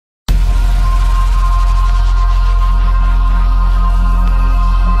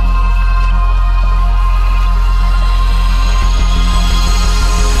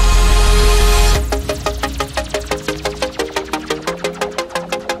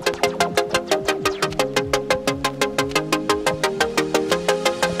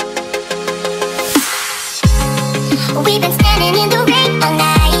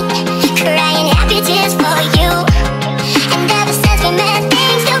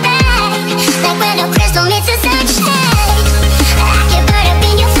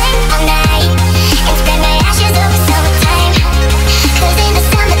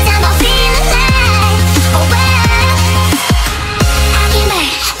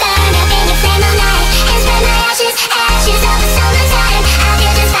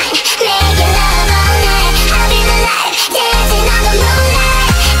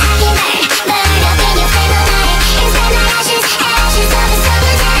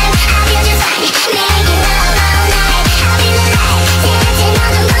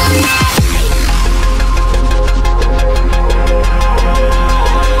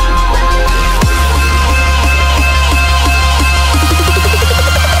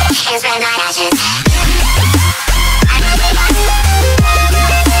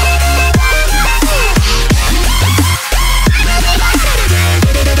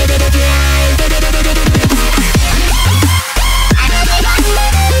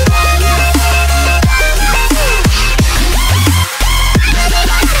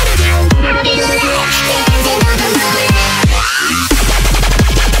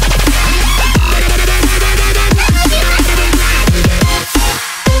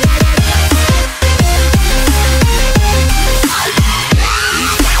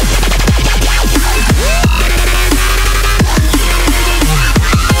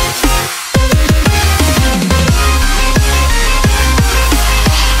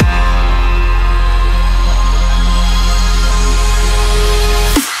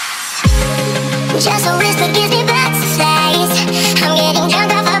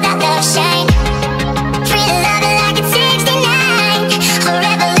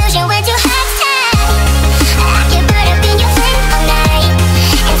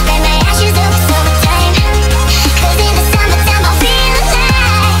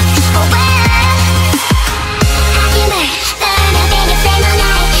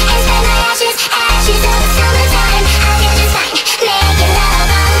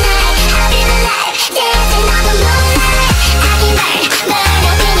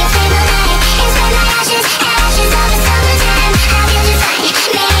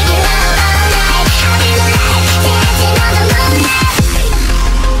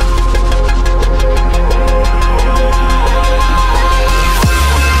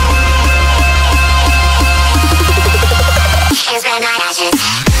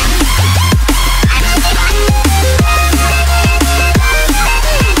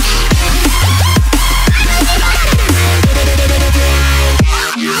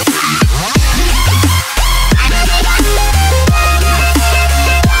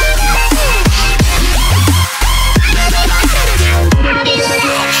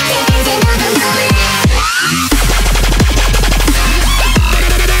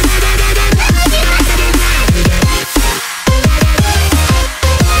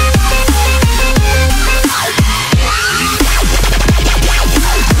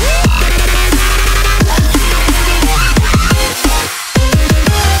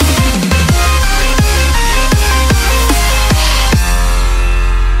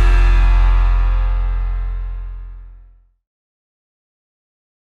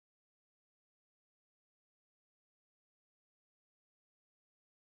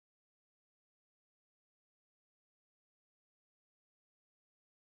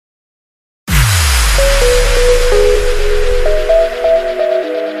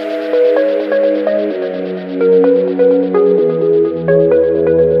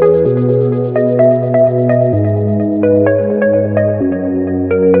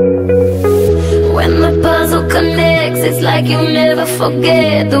it's like you never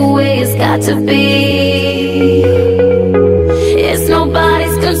forget the way it's got to be. It's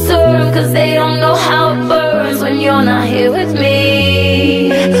nobody's concern, cause they don't know how it burns when you're not here with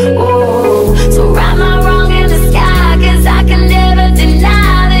me. Oh, so write my wrong in the sky, cause I can never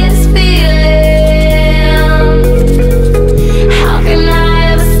deny this feeling. How can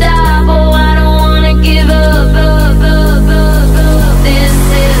I ever stop? Oh, I don't wanna give up, up, up, up, up. This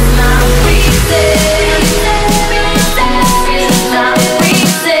is my reason. This is my reason. This is my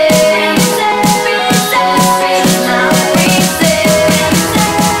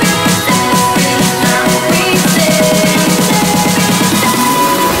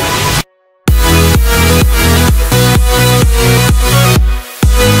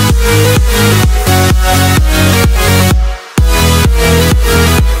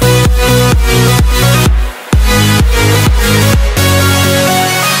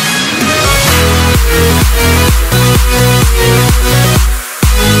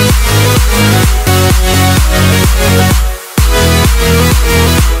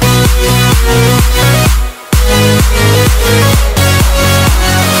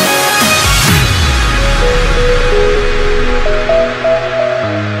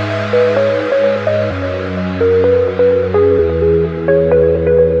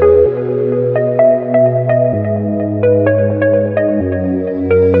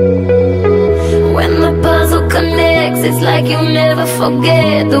it's like you never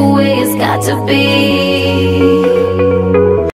forget the way it's got to be.